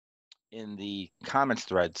in the comments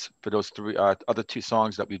threads for those three other two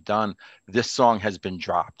songs that we've done, this song has been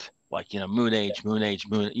dropped. Like, Moonage, Moonage,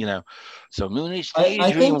 Moon, so Moonage, I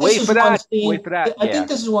Daydream, think this wait is for one that, seen. wait for that. I Yeah. think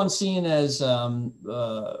this is one seen as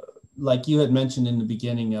like you had mentioned in the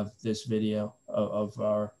beginning of this video of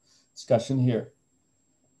our discussion here,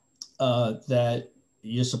 that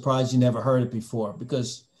you're surprised you never heard it before,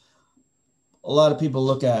 because a lot of people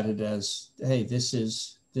look at it as, hey, this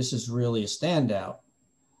is really a standout.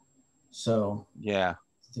 So yeah,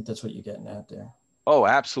 I think that's what you're getting at there. Oh,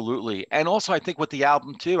 absolutely. And also I think with the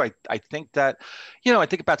album too, I think that, I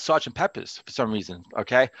think about Sergeant Pepper's for some reason.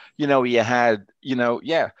 Okay. You had,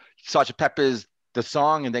 Sergeant Pepper's, the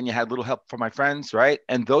song, and then you had Little Help from My Friends, right?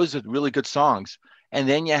 And those are really good songs. And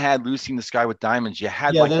then you had Lucy in the Sky with Diamonds. You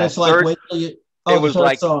had like that third, wait till you, it was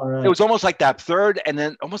like, song, right? it was almost like that third, and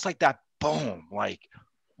then almost like that boom, like,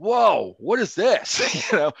 whoa, what is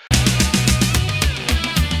this?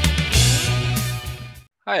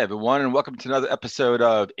 Hi, everyone, and welcome to another episode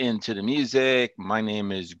of Into the Music. My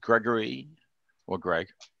name is Gregory, or Greg,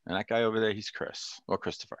 and that guy over there, he's Chris, or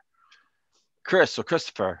Christopher. Chris or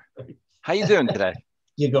Christopher, how you doing today?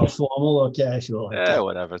 You go formal or casual? Yeah,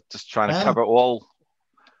 whatever. Just trying to cover all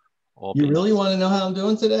You bases. really want to know how I'm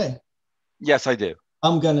doing today? Yes, I do.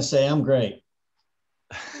 I'm going to say I'm great.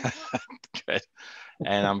 Good.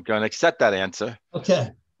 And I'm going to accept that answer.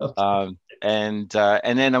 Okay. And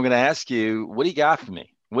then I'm going to ask you, what do you got for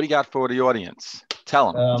me? What do you got for the audience?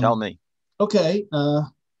 Tell them. Tell me. Okay.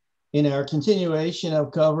 In our continuation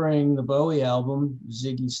of covering the Bowie album,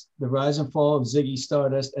 Ziggy, The Rise and Fall of Ziggy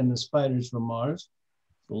Stardust and the Spiders from Mars,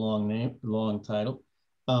 the long name, the long title.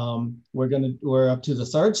 We're up to the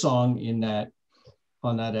third song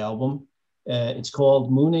on that album. It's called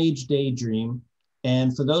Moonage, Daydream.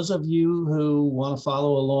 And for those of you who want to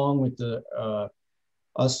follow along with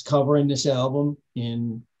us covering this album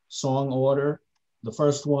in song order, the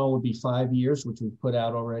first one would be 5 Years, which we put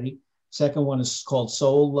out already. Second one is called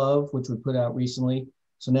Soul Love, which we put out recently.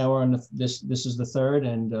 So now we're on this is the third,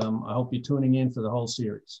 and I hope you're tuning in for the whole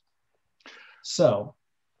series. So.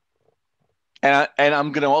 And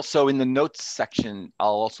I'm going to also, in the notes section, I'll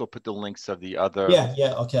also put the links of the other,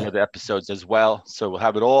 okay. The episodes as well. So we'll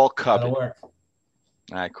have it all covered. That'll work. All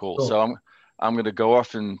right, cool. So I'm going to go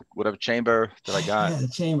off in whatever chamber that I got. Yeah, the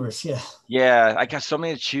chambers, yeah. Yeah, I got so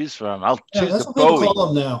many to choose from. I'll choose that's the what people Bowie.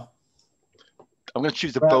 call them now. I'm going to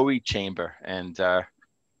choose the Bowie chamber and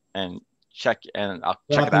check, and I'll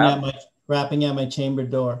check it out. Rapping at my chamber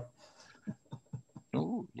door.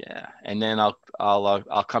 Oh yeah, and then I'll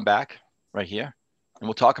come back right here and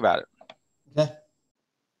we'll talk about it. Okay.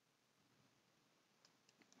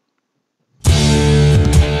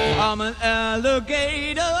 I'm an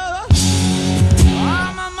alligator.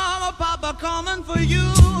 I'm a mama, papa coming for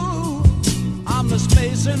you. I'm a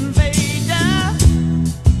space invader.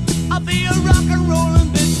 I'll be a rock and rollin'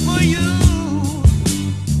 bitch for you.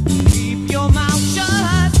 Keep your mouth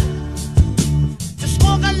shut. Just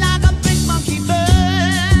smoking like a big monkey bird.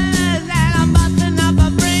 And I'm busting up a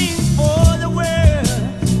brain for the world.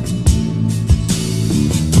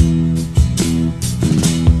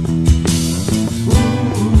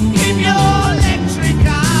 Keep your electric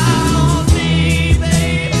on me,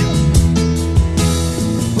 baby.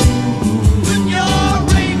 Put your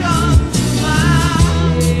ray gun to my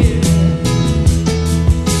head.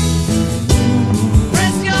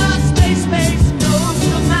 Press your space close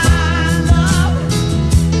to my love.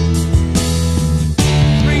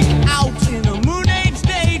 Freak out in a moonage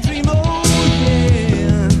daydream, oh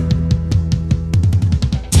yeah.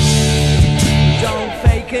 Don't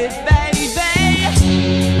fake it, baby.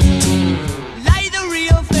 Lay the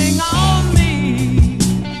real thing on me.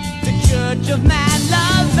 The church of mad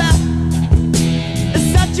love is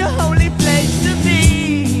such a holy place to be.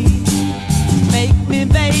 Make me,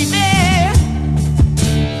 baby.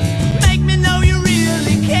 Make me know you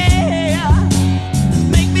really care.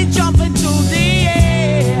 Make me jump into the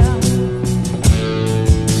air.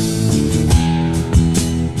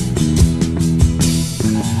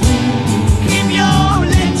 Keep your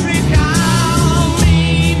electric on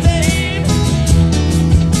me, babe.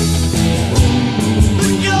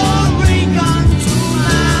 Put your ray gun to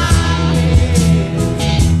my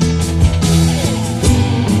head.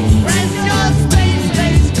 Press your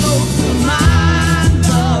space close to my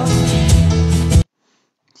love.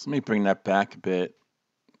 So let me bring that back a bit.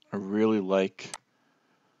 I really like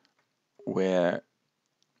where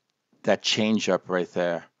that change up right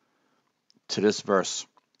there to this verse.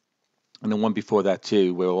 And the one before that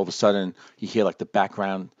too, where all of a sudden you hear like the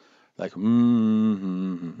background, like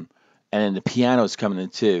and then the piano's coming in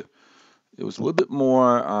too. It was a little bit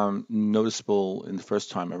more noticeable in the first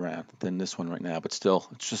time around than this one right now, but still,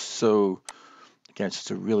 it's just so, again, it's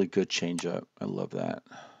just a really good change up. I love that.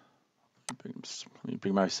 Let me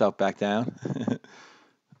bring myself back down.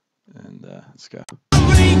 And let's go.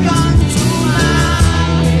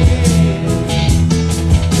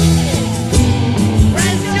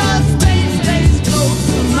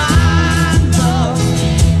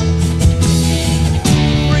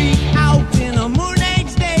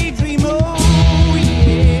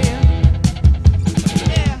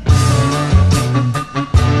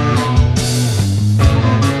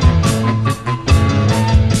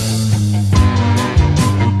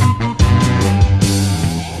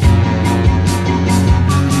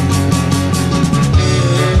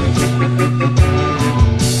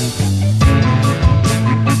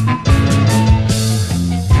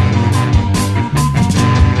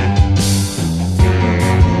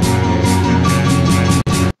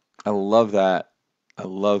 I love that. I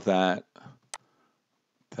love that.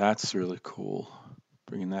 That's really cool.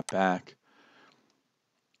 Bringing that back.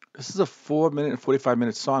 This is a 4-minute and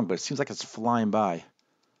 45-minute song, but it seems like it's flying by.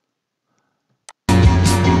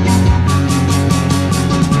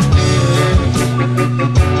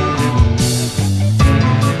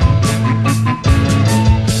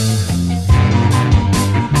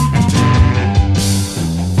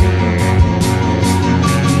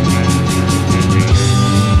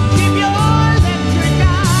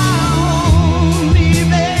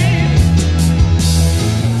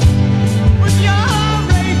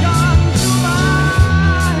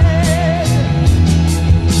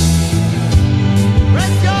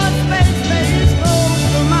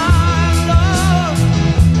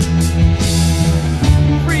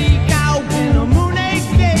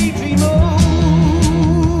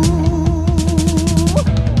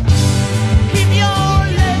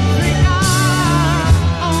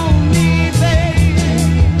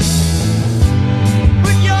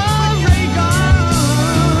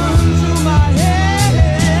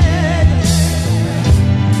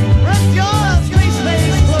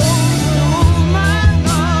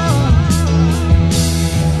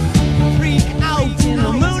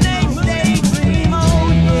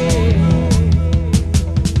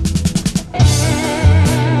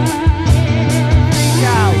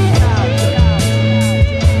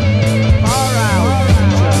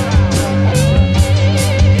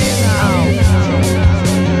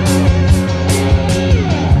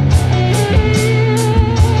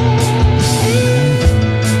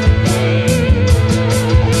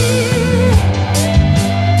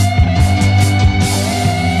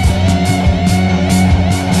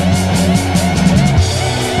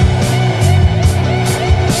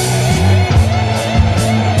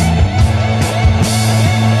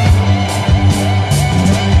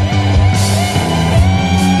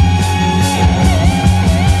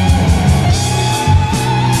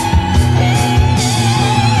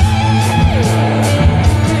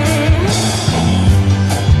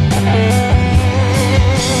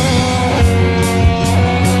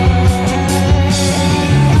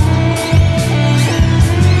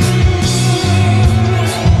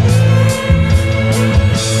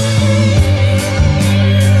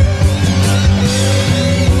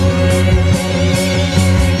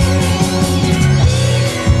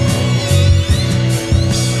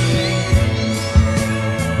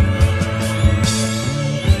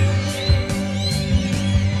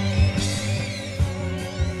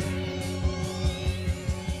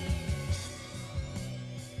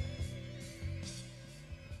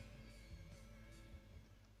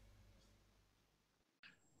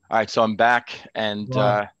 All right, so I'm back, and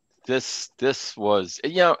Wow. this was,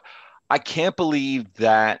 I can't believe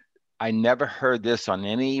that I never heard this on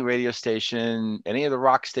any radio station, any of the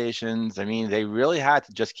rock stations. I mean, they really had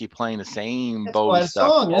to just keep playing the same That's Bowie quite a stuff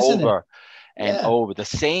song, isn't it? over and Yeah. over, the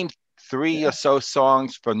same three or Yeah. so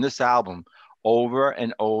songs from this album over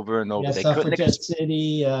and over and over. Yeah. Suffragette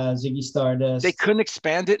City, Ziggy They Stardust. couldn't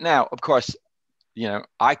expand it now. Of course,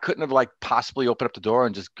 I couldn't have like possibly opened up the door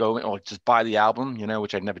and just go or just buy the album,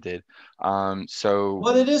 which I never did. So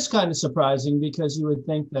Well, it is kind of surprising because you would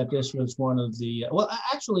think that this was one of the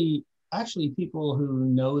actually people who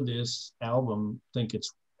know this album think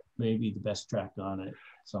it's maybe the best track on it.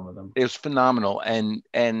 Some of them. it was phenomenal. And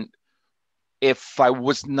if I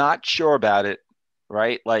was not sure about it,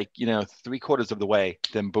 right, like 3/4 of the way,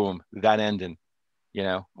 then boom, that ending,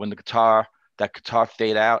 when that guitar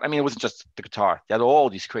fade out. I mean, it wasn't just the guitar. They had all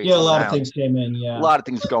these crazy Yeah, a lot of sounds, things came in. a Yeah, lot of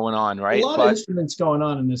things going on, a right? lot of But instruments going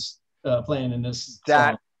on in this playing in this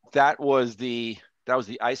that song. that was the that was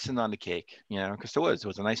the icing on the cake, you know, because it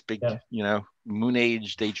was a nice big, Yeah. you know,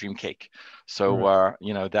 Moonage Daydream cake. So, Right.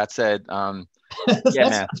 you know, that said, That yeah,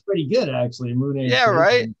 man. sounds pretty good, actually. Moonage. Yeah,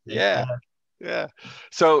 right. Daydream. Yeah, yeah.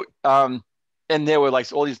 So, and there were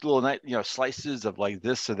like all these little, you know, slices of like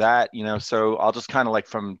this or that, you know. So I'll just kind of like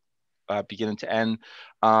from beginning to end.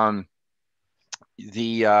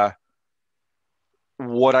 The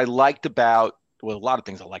what I liked about, well, a lot of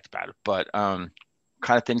things I liked about it, but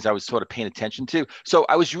kind of things I was sort of paying attention to. So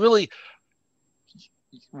I was really,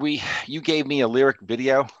 you gave me a lyric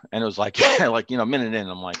video, and it was like, like, you know, a minute in,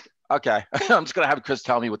 I'm like, okay, I'm just gonna have Chris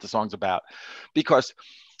tell me what the song's about, because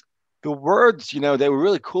the words, you know, they were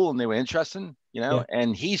really cool and they were interesting, you know,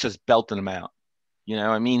 and he's just belting them out, you know.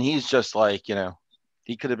 I mean, he's just like, you know,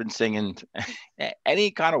 he could have been singing any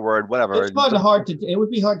kind of word, whatever. It's it would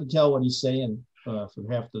be hard to tell what he's saying for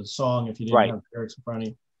half the song if you didn't have lyrics in front of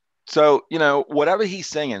you. So, you know, whatever he's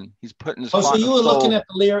singing, he's putting his. Oh, so you were looking at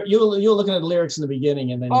the lyric. You were looking at the lyrics in the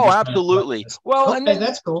beginning, and then. Oh, absolutely. Well, okay, and then,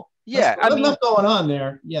 that's cool. Yeah, I mean, enough going on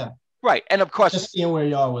there. Yeah. Right, and of course, just seeing where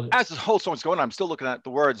you are with it. As this whole song's going on, I'm still looking at the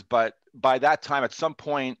words, but by that time, at some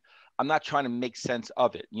point, I'm not trying to make sense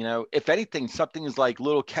of it. You know, if anything, something is like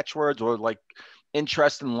little catchwords or like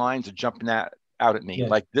interesting lines are jumping out at me. Yeah.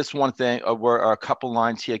 Like this one thing, or a couple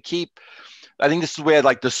lines here. I think this is where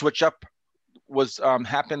like the switch up was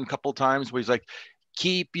happened a couple of times, where he's like,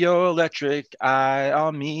 keep your electric eye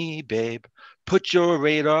on me, babe. Put your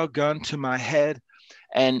radar gun to my head.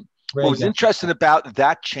 And what was interesting about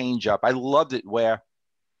that change up, I loved it, where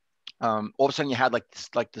all of a sudden you had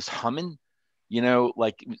like this humming, you know,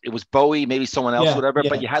 like it was Bowie, maybe someone else, whatever,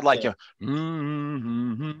 but you had like a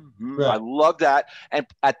I love that. And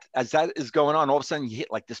as that is going on, all of a sudden you hit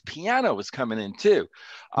like this piano was coming in too.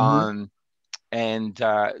 And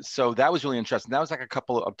so that was really interesting. That was like a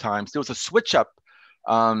couple of times. There was a switch up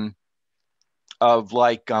of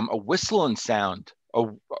like a whistling sound.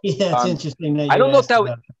 It's interesting. That I don't know if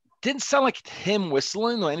that didn't sound like him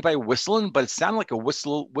whistling or anybody whistling, but it sounded like a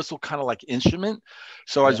whistle kind of like instrument.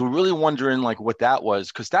 So I was really wondering like what that was,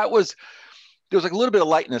 because there was like a little bit of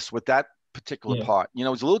lightness with that particular part. You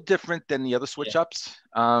know, it was a little different than the other switch ups.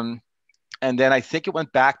 And then I think it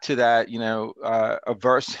went back to that, you know, a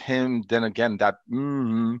verse, him, then again, that,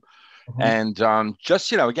 and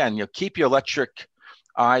just, you know, again, you know, keep your electric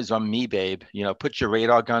eyes on me, babe, you know, put your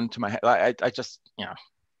radar gun to my head. I just, you know,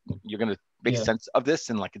 you're going to make sense of this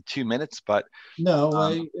in like 2 minutes, but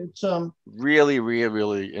no, it's really, really,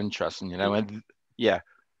 really interesting, you know, and go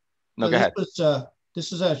ahead. This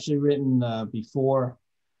was actually written before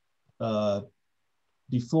the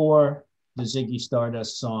Ziggy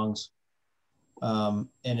Stardust songs. And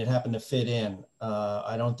it happened to fit in.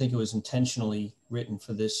 I don't think it was intentionally written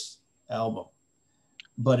for this album,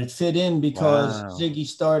 but it fit in because Ziggy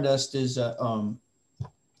Stardust is, you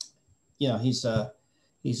know, he's an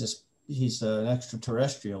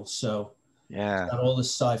extraterrestrial. So yeah, got all this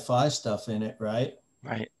sci-fi stuff in it, right?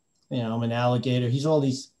 Right. You know, I'm an alligator. He's all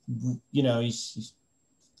these, you know, he's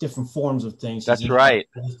different forms of things. That's right.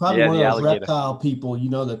 He's probably one of those reptile people, you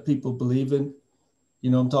know, that people believe in. You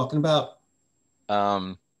know what I'm talking about?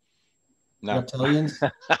 No. Reptilians.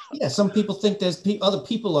 Yeah, some people think there's other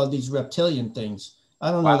people on these reptilian things.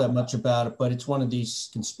 I don't know that much about it, but it's one of these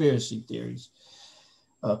conspiracy theories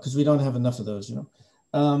because we don't have enough of those, you know.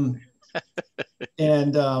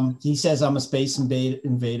 And he says, I'm a space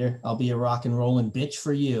invader. I'll be a rock and rolling bitch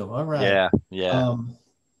for you. All right. Yeah.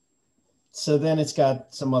 So then it's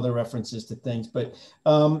got some other references to things, but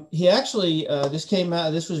he actually,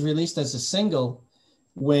 this was released as a single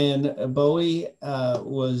when Bowie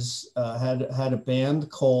had a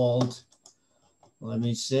band called, let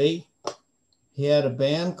me see, he had a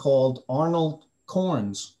band called Arnold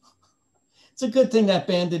Corns. It's a good thing that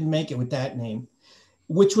band didn't make it with that name,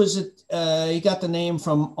 which was he got the name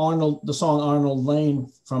from the song Arnold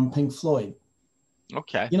Lane from Pink Floyd.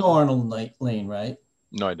 Okay. You know Arnold Lane, right?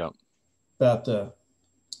 No, I don't. About the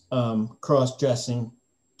cross-dressing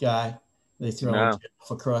guy they throw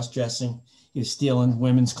for cross-dressing. He was stealing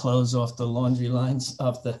women's clothes off the laundry lines,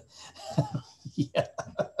 off the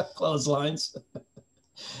clotheslines.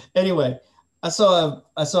 Anyway, I saw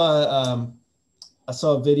a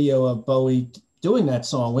video of Bowie doing that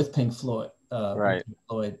song with Pink Floyd. Right. Pink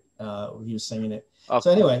Floyd, he was singing it. Okay.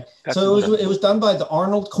 So anyway, it was done by the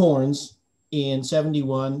Arnold Corns in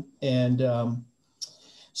 '71, and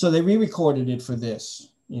so they re-recorded it for this.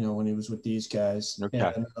 You know, when he was with these guys.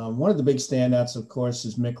 Okay. And one of the big standouts, of course,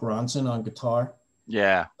 is Mick Ronson on guitar.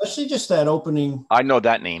 Yeah. Especially just that opening. I know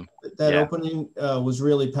that name. That opening was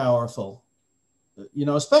really powerful. You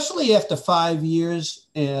know, especially after 5 years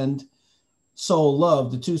and Soul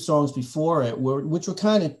Love, the two songs before it which were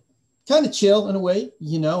kind of chill in a way,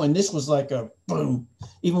 you know, and this was like a boom,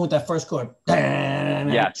 even with that first chord.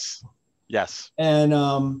 Yes. And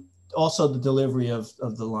also the delivery of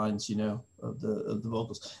the lines, you know, of the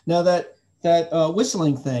vocals. Now that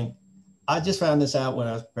whistling thing, I just found this out when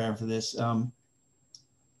I was preparing for this. I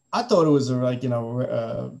thought it was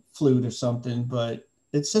a flute or something, but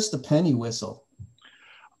it's just a penny whistle.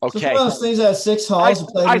 Okay. So it's one of those things that has 6 halls.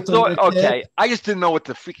 I thought, okay. I just didn't know what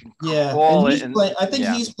to freaking call it. I think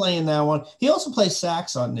he's playing that one. He also plays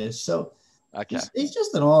sax on this. So okay. He's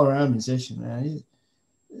just an all-around musician, man.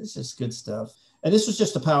 It's just good stuff. And this was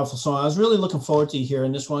just a powerful song. I was really looking forward to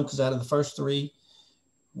hearing this one because out of the first 3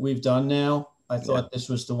 we've done now, I thought this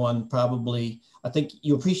was the one probably. I think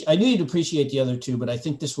I knew you'd appreciate the other 2, but I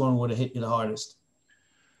think this one would have hit you the hardest.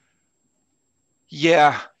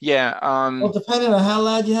 Yeah. Well, depending on how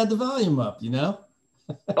loud you had the volume up, you know?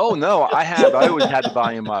 Oh, no, I always had the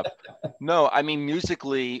volume up. No, I mean,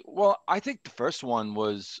 musically, well, I think the first one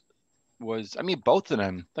was, I mean, both of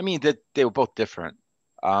them, I mean, they were both different.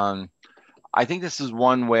 I think this is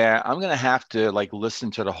one where I'm going to have to like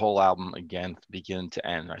listen to the whole album again, beginning to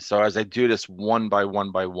end. Right? So as I do this one by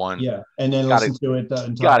one, yeah, and then listen to it.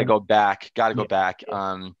 Got to go back.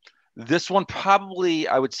 Yeah. This one probably,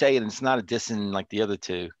 I would say, and it's not a diss in like the other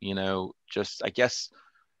 2, you know, just I guess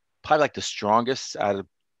probably like the strongest out of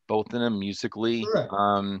both of them musically. Correct.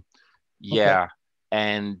 Yeah, okay.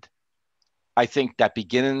 And I think that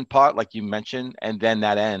beginning part, like you mentioned, and then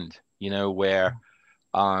that end, you know, where,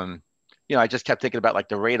 you know, I just kept thinking about like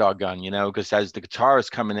the radar gun, you know, because as the guitar is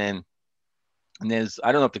coming in, and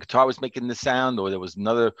I don't know if the guitar was making the sound or there was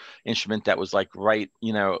another instrument that was like right,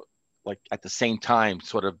 you know, like at the same time,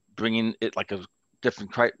 sort of bringing it like a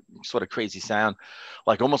different sort of crazy sound,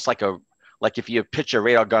 like almost like if you picture a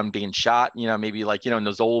radar gun being shot, you know, maybe like, you know, in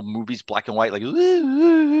those old movies, black and white, like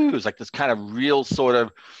it was like this kind of real sort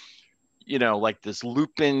of, you know, like this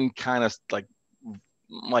looping kind of like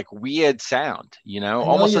weird sound, you know,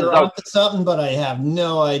 almost you're up to something, but I have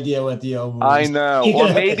no idea what the old movie is. I know,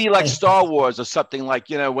 or maybe like Star Wars or something, like,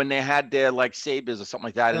 you know, when they had their like sabers or something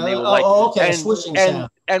like that, and they were like, a swishing sound,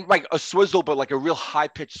 and like a swizzle, but like a real high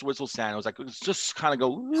pitched swizzle sound. It was like it was just kind of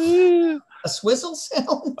go a swizzle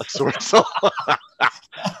sound. A swizzle.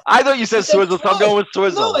 I thought you said swizzle, so I'm going with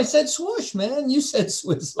swizzle. No, I said swoosh, man. You said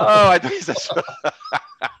swizzle. Oh, I thought you said swizzle.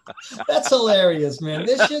 That's hilarious, man.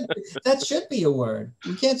 That should be a word.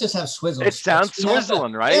 You can't just have swizzle. It sounds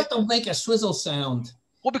swizzling, right? You have to make a swizzle sound.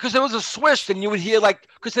 Well, because there was a swish, and you would hear like,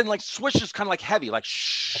 because then like swish is kind of like heavy, like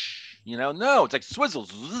shh, you know. No, it's like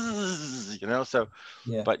swizzles, you know. So,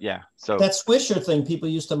 yeah. But yeah, so that swisher thing people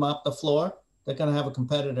used to mop the floor. They're gonna have a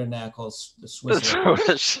competitor now called the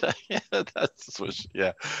Swizzler. Yeah, that's the Swish.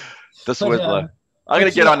 Yeah, the Swizzler. I'm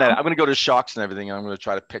gonna get on that. I'm gonna go to Sharks and everything, and I'm gonna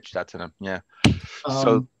try to pitch that to them. Yeah.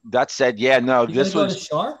 So that said, yeah, no, this was go to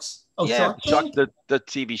Sharks. Oh, yeah, Shark, the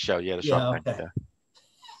TV show. Yeah, the Shark Tank. Okay. Yeah.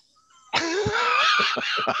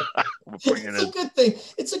 It's a good thing.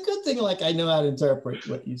 It's a good thing. Like I know how to interpret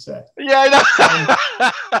what you say. Yeah, I know.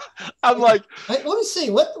 I'm like, let me see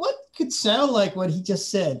what could sound like what he just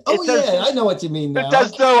said. Oh yeah, I know what you mean now. It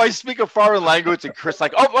does. No, I speak a foreign language, and Chris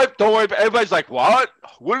like, oh, wait, don't worry. Everybody's like, what?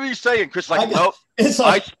 What are you saying? Chris like, no. It's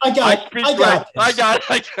like I got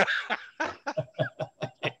it.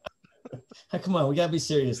 Come on, we gotta be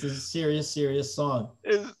serious. This is a serious song.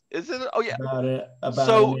 Is it? Oh yeah. About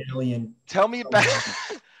an alien. Tell me about.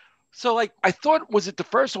 So like, I thought, was it the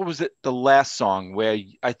first or was it the last song where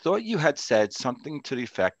I thought you had said something to the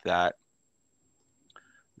effect that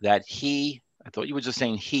he? I thought you were just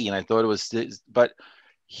saying he, and I thought it was this, but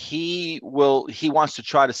he wants to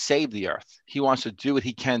try to save the earth. He wants to do what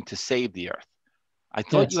he can to save the earth. I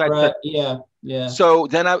thought That's you had right. Yeah. So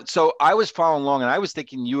I was following along, and I was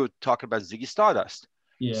thinking you were talking about Ziggy Stardust.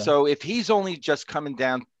 Yeah. So if he's only just coming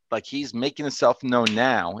down, like he's making himself known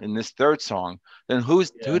now in this third song, then who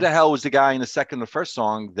the hell was the guy in the second or first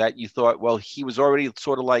song that you thought, well, he was already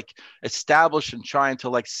sort of like established and trying to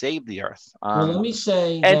like save the earth? Well, let me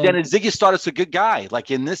say. And then is Ziggy Stardust a good guy?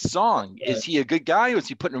 Like in this song, is he a good guy, or is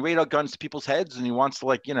he putting radar guns to people's heads and he wants to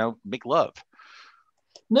like, you know, make love?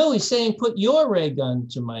 No, he's saying put your ray gun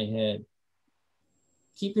to my head.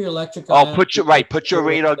 Keep your electric eye. Oh, put your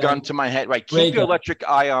radar gun to my head. Right. Keep your electric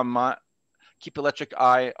eye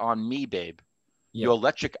on me, babe. Yep. Your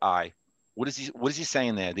electric eye. What is he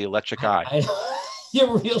saying there? The electric eye.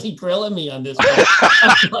 You're really grilling me on this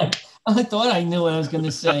one. I thought I knew what I was going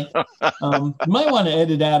to say. You might want to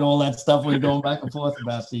edit out all that stuff when you're going back and forth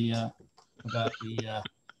about the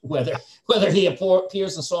whether he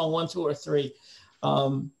appears in song 1, 2, or 3.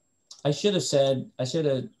 I should have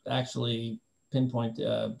actually pinpoint,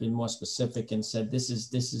 been more specific and said this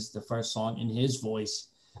is the first song in his voice.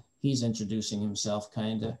 He's introducing himself,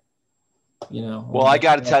 kind of, you know. Well, I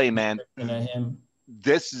got to tell you, man, him.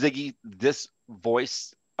 This Ziggy, this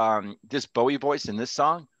voice, this Bowie voice in this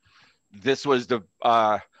song, this was the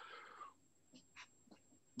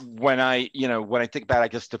when I think about, I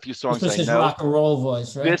guess, the few songs this was I his know, rock and roll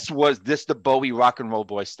voice, right? This the Bowie rock and roll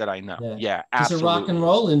voice that I know. Yeah, absolutely. He's a rock and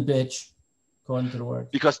rolling bitch, according to the word.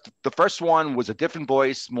 Because the first one was a different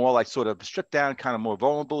voice, more like sort of stripped down, kind of more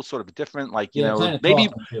vulnerable, sort of a different, like, you know, maybe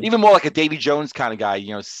even more like a Davy Jones kind of guy,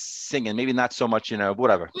 you know, singing. Maybe not so much, you know,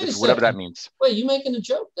 whatever that means. Wait, you making a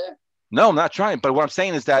joke there? No, I'm not trying. But what I'm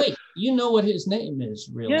saying is that. Wait, you know what his name is,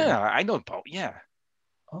 really? Yeah, I know Bowie. Yeah.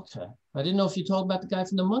 Okay. I didn't know if you talked about the guy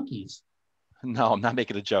from the Monkees. No, I'm not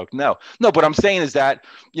making a joke. No. But I'm saying is that,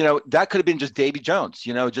 you know, that could have been just Davy Jones,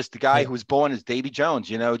 you know, just the guy who was born as Davy Jones,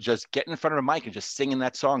 you know, just getting in front of a mic and just singing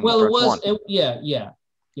that song. Well, it was, yeah.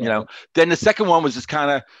 You know, then the second one was just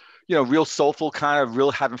kind of, you know, real soulful, kind of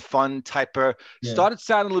real having fun type of, started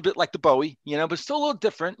sounding a little bit like the Bowie, you know, but still a little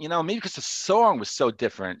different, you know, maybe because the song was so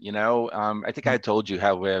different, you know. I think I had told you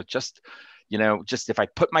how we're just, you know, just if I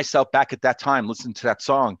put myself back at that time, listening to that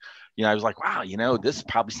song, you know, I was like, wow, you know, this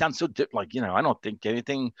probably sounds so different. Like, you know, I don't think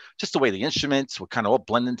anything, just the way the instruments were kind of all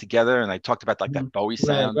blending together. And I talked about like that Bowie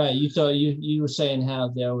sound. Right. You were saying how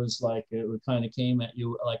there was like, it kind of came at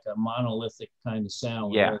you like a monolithic kind of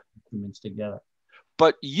sound. Yeah. Instruments together.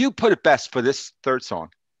 But you put it best for this third song,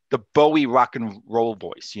 the Bowie rock and roll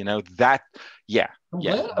voice, you know, that, I'm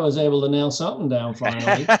glad I was able to nail something down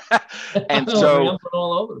finally. And so,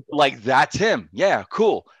 all over like, that's him. Yeah,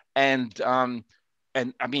 cool. And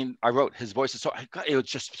I mean, I wrote his voice is it was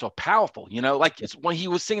just so powerful, you know, like it's when he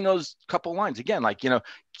was singing those couple lines again, like, you know,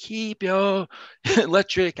 keep your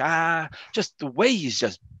electric eye, just the way he's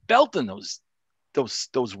just belting those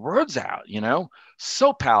words out, you know,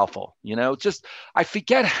 so powerful, you know, just, I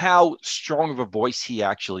forget how strong of a voice he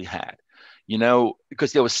actually had, you know,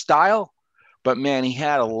 because there was style, but man, he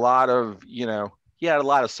had a lot of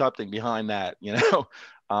something behind that, you know,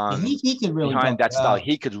 he could really behind that style.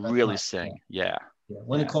 He could really sing. Yeah.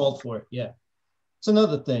 When it called for it. Yeah. It's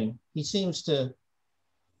another thing. He seems to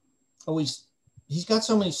always, he's got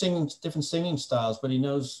so many different singing styles, but he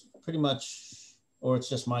knows pretty much, or it's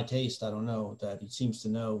just my taste, I don't know, that he seems to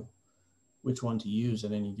know which one to use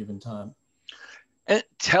at any given time. And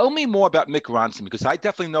tell me more about Mick Ronson, because I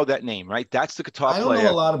definitely know that name, right? That's the guitar player. I don't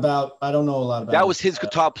know a lot about that was his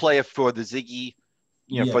guitar player for the Ziggy,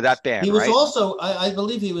 you know, for that band. He was right? also, I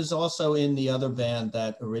believe he was also in the other band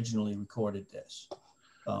that originally recorded this.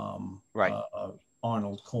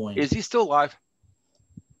 Arnold Coyne. Is he still alive?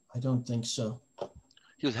 I don't think so.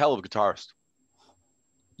 He was a hell of a guitarist.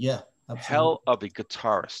 Yeah, absolutely. Hell of a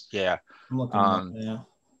guitarist. Yeah. I'm looking it up now.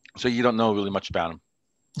 So you don't know really much about him.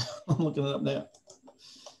 I'm looking it up now.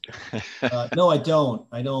 No, I don't.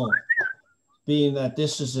 Being that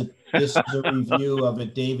this is a review of a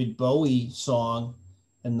David Bowie song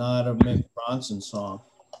and not a Mick Ronson song,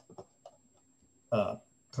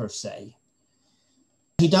 per se.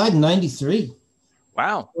 He died in 93.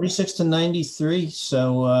 Wow. 46 to 93.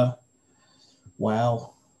 So,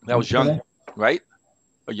 wow. That was young, right?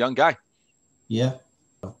 A young guy. Yeah.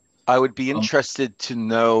 I would be interested to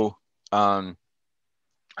know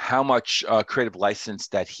how much creative license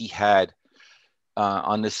that he had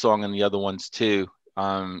on this song and the other ones too.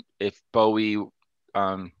 If Bowie,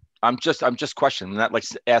 I'm just questioning, I'm not like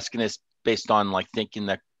asking this based on like thinking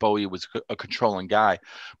that Bowie was a controlling guy,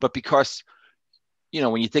 but because, you know,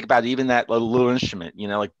 when you think about even that little instrument, you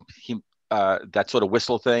know, like that sort of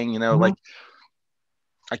whistle thing, you know, like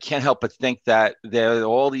I can't help but think that there are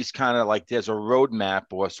all these kind of like, there's a roadmap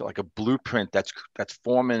or so like a blueprint that's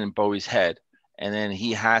forming in Bowie's head. And then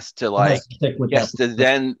he has to like,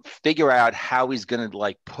 then figure out how he's going to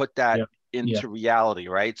like put that into reality.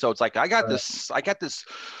 Right. So it's like, I got this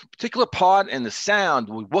particular part in the sound.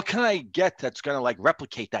 What can I get that's going to like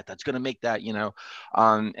replicate that? That's going to make that, you know?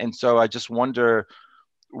 And so I just wonder,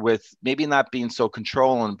 with maybe not being so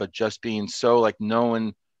controlling, but just being so like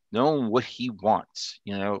knowing what he wants,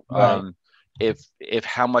 you know, if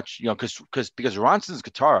how much, you know, because Ronson's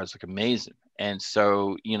guitar is like amazing. And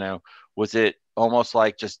so, you know, was it almost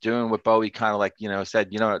like just doing what Bowie kind of like, you know, said,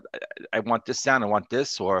 you know, I want this sound, I want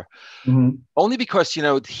this, or only because, you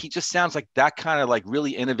know, he just sounds like that kind of like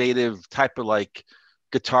really innovative type of like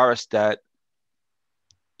guitarist that,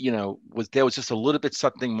 you know, there was just a little bit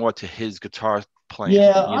something more to his guitar playing.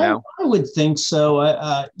 Yeah, you know? I would think so.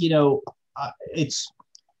 You know, I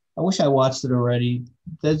wish I watched it already.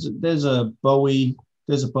 There's a Bowie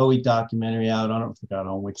documentary out. I forgot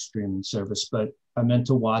on which streaming service, but I meant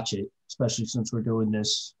to watch it. especially since we're doing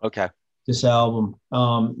this Okay. this album.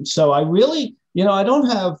 So I really, I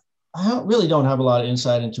don't really don't have a lot of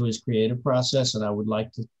insight into his creative process, and I would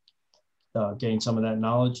like to gain some of that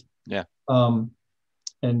knowledge. Yeah.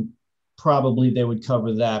 And probably they would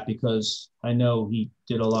cover that, because I know he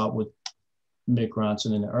did a lot with Mick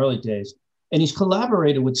Ronson in the early days, and he's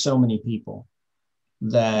collaborated with so many people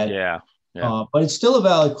that, but it's still a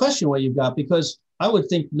valid question what you've got, because I would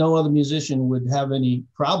think no other musician would have any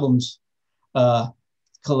problems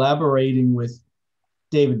collaborating with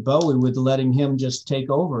David Bowie, with letting him just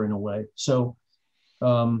take over in a way. So,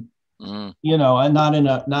 and not in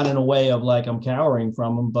a way of like I'm cowering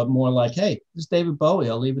from him, but more like, hey, this is David Bowie.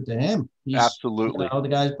 I'll leave it to him. He's, absolutely. The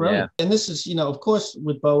guy's brilliant. Yeah. And this is, of course,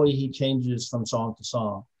 with Bowie, he changes from song to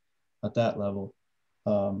song at that level.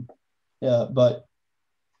 But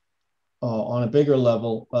on a bigger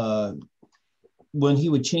level, when he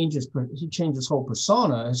would change his whole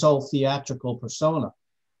persona, his whole theatrical persona,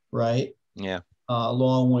 right? Yeah.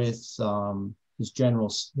 Along with his general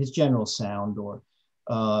sound, or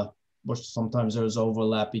sometimes there was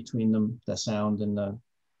overlap between them, the sound and the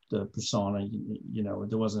persona.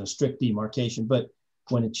 There wasn't a strict demarcation, but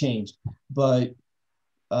when it changed. But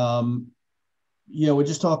we're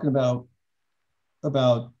just talking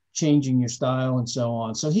about changing your style and so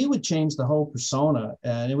on. So he would change the whole persona,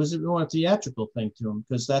 and it was more a theatrical thing to him,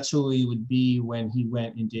 because that's who he would be when he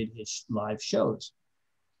went and did his live shows,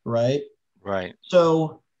 right? Right.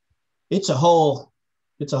 So it's a whole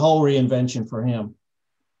reinvention for him.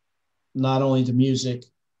 Not only the music,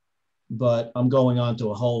 but I'm going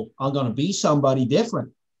to be somebody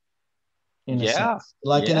different, in a sense,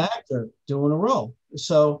 like an actor doing a role.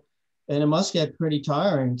 So, and it must get pretty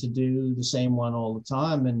tiring to do the same one all the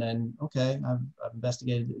time. And then, okay, I've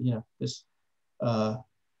investigated, this, I've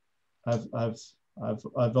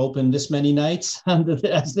opened this many nights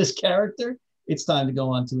as this character. It's time to go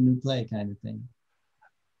on to a new play, kind of thing.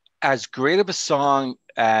 As great of a song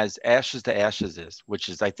as Ashes to Ashes is, which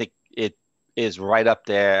is, I think it is right up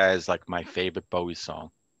there as like my favorite Bowie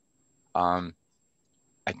song. I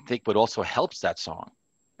think what also helps that song,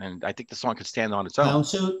 and I think the song could stand on its own. Clown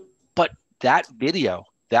suit. But that video,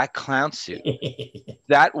 that clown suit,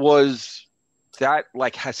 that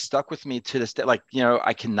like has stuck with me to this day. Like,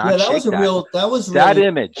 I cannot shake that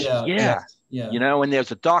image. Yeah. And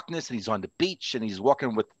there's a darkness, and he's on the beach, and he's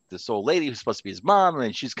walking with this old lady who's supposed to be his mom,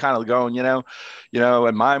 and she's kind of going, and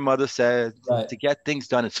my mother said to get things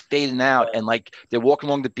done, it's fading out. And like they're walking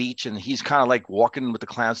along the beach, and he's kind of like walking with the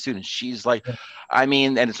clown suit, and she's like, I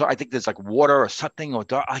think there's like water or something, or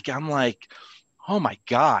dark. Like, I'm like, oh my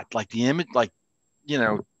God, like the image, like,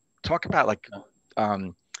 talk about like a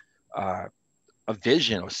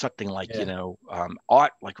vision or something, like,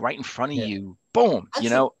 art, like right in front of you, boom,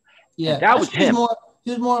 Yeah, that was him.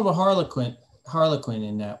 He was more of a harlequin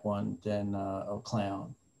in that one than a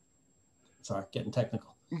clown. Sorry, getting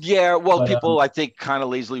technical. Yeah, well, but, people I think kind of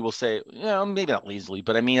lazily will say, maybe not lazily,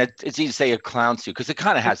 but I mean, it's easy to say a clown suit, because it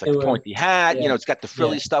kind of has like a pointy hat, it's got the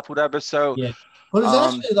frilly stuff, whatever. So, but it's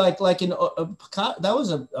actually like in that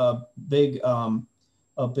was a big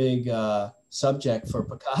subject for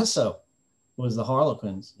Picasso, was the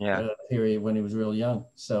Harlequins period when he was real young.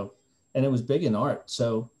 So. And it was big in art.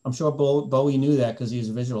 So I'm sure Bowie knew that, because he's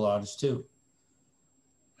a visual artist too.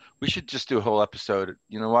 We should just do a whole episode.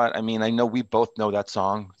 You know what? I mean, I know we both know that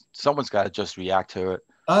song. Someone's got to just react to it.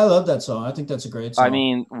 I love that song. I think that's a great song. I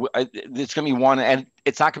mean, it's going to be one, and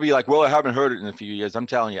it's not going to be like, well, I haven't heard it in a few years. I'm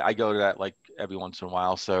telling you, I go to that like every once in a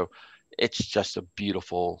while. So it's just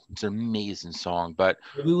it's an amazing song. But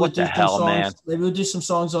what the hell, man? Maybe we'll do some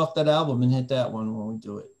songs off that album and hit that one when we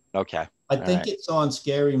do it. Okay. I think it's on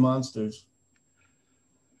Scary Monsters.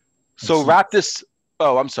 So wrap this.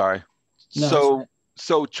 Oh, I'm sorry. No,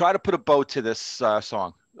 so try to put a bow to this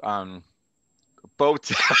song. Bow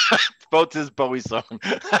to this Bowie song.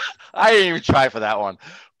 I didn't even try for that one.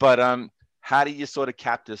 But how do you sort of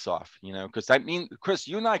cap this off? Because I mean, Chris,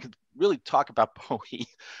 you and I could really talk about Bowie,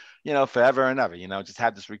 forever and ever. Just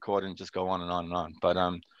have this recorded and just go on and on and on. But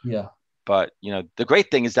yeah. But the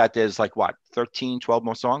great thing is that there's like 13, 12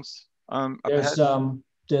 more songs.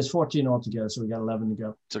 There's 14 altogether, so we got 11 to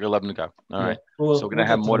go. So 11 to go. All right. So we're gonna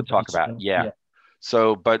have more to talk about. Yeah.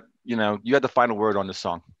 So, but you had the final word on the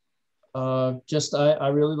song. I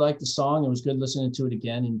really liked the song. It was good listening to it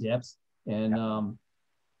again in depth, and I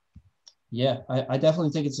definitely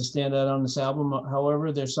think it's a standout on this album.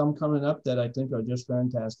 However, there's some coming up that I think are just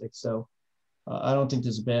fantastic. So I don't think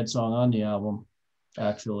there's a bad song on the album.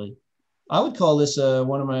 Actually, I would call this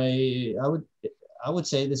one of my. I would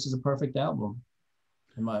say this is a perfect album.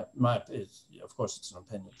 Of course, it's an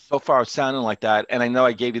opinion. So far, it's sounding like that, and I know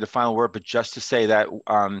I gave you the final word, but just to say that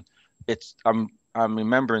it's I'm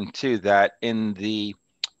remembering too that in the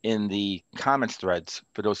comments threads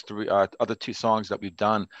for those three other two songs that we've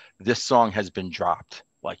done, this song has been dropped.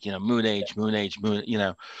 Like, you know, Moonage, you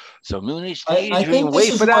know, so Moonage, I Daydream, think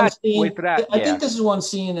this is one seen. wait for that. I think this is one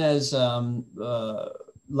seen as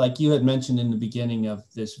like you had mentioned in the beginning of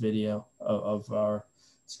this video of our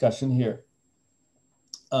discussion here,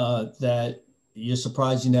 that you're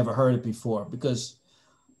surprised you never heard it before, because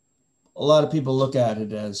a lot of people look at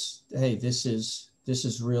it as, hey, this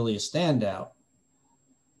is really a standout.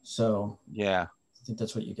 So yeah, I think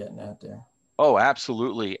that's what you're getting at there. Oh,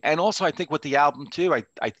 absolutely. And also, I think with the album too, I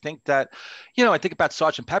think that, you know, I think about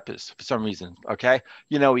Sergeant Pepper's for some reason. Okay.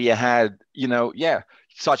 You know, you had, you know, yeah,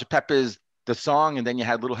 Sergeant Pepper's, the song, and then you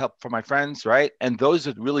had Little Help from My Friends, right? And those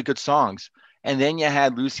are really good songs. And then you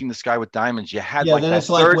had Lucy in the Sky with Diamonds. You had like that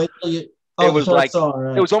third, like, wait till you, it was like, song,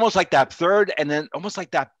 right? it was almost like that third, and then almost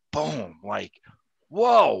like that boom, like,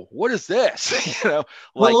 whoa, what is this? You know,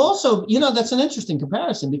 like, well, also, you know, that's an interesting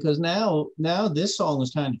comparison, because now this song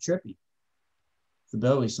is kind of trippy. The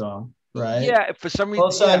Bowie song, right? Yeah, for some reason, all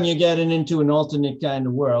of a sudden you're getting into an alternate kind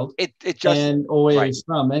of world. It just, and where right. he's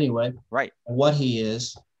from anyway, right? What he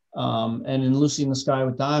is, and in Lucy in the Sky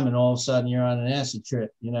with Diamond, all of a sudden you're on an acid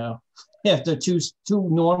trip. You know, after two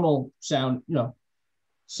normal sound, you know,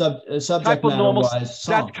 subject matter wise.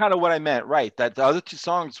 That's kind of what I meant, right? That the other two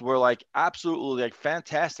songs were like absolutely like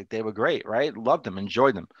fantastic. They were great, right? Loved them,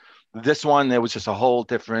 enjoyed them. This one, there was just a whole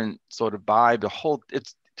different sort of vibe.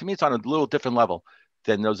 It's to me, it's on a little different level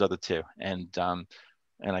than those other two, and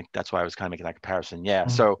that's why I was kind of making that comparison. Yeah,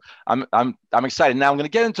 so I'm excited. Now I'm going to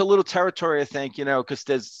get into a little territory, I think, you know, because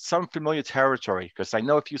there's some familiar territory, because I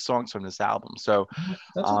know a few songs from this album. So,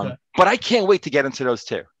 okay. But I can't wait to get into those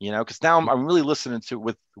too, you know, because now I'm really listening to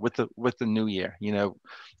with the new year, you know,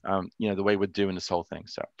 the way we're doing this whole thing.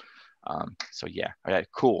 So, yeah, okay,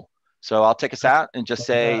 cool. So I'll take us out and just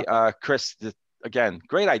say, Chris, again,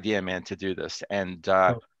 great idea, man, to do this,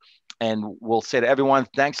 and we'll say to everyone,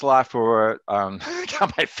 thanks a lot for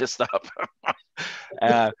got my fist up.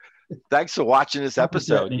 Thanks for watching this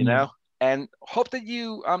episode, you know, and hope that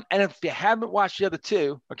you and if you haven't watched the other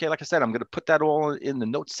two, okay, like I said, I'm going to put that all in the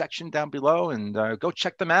notes section down below, and go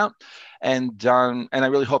check them out. And I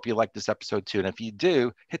really hope you like this episode too. And if you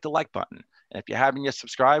do, hit the like button. And if you haven't yet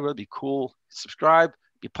subscribed, it'd be cool. Subscribe,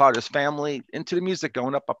 be part of this family. Into the Music,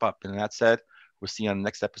 going up, up, up. And that said, we'll see you on the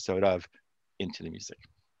next episode of Into the Music.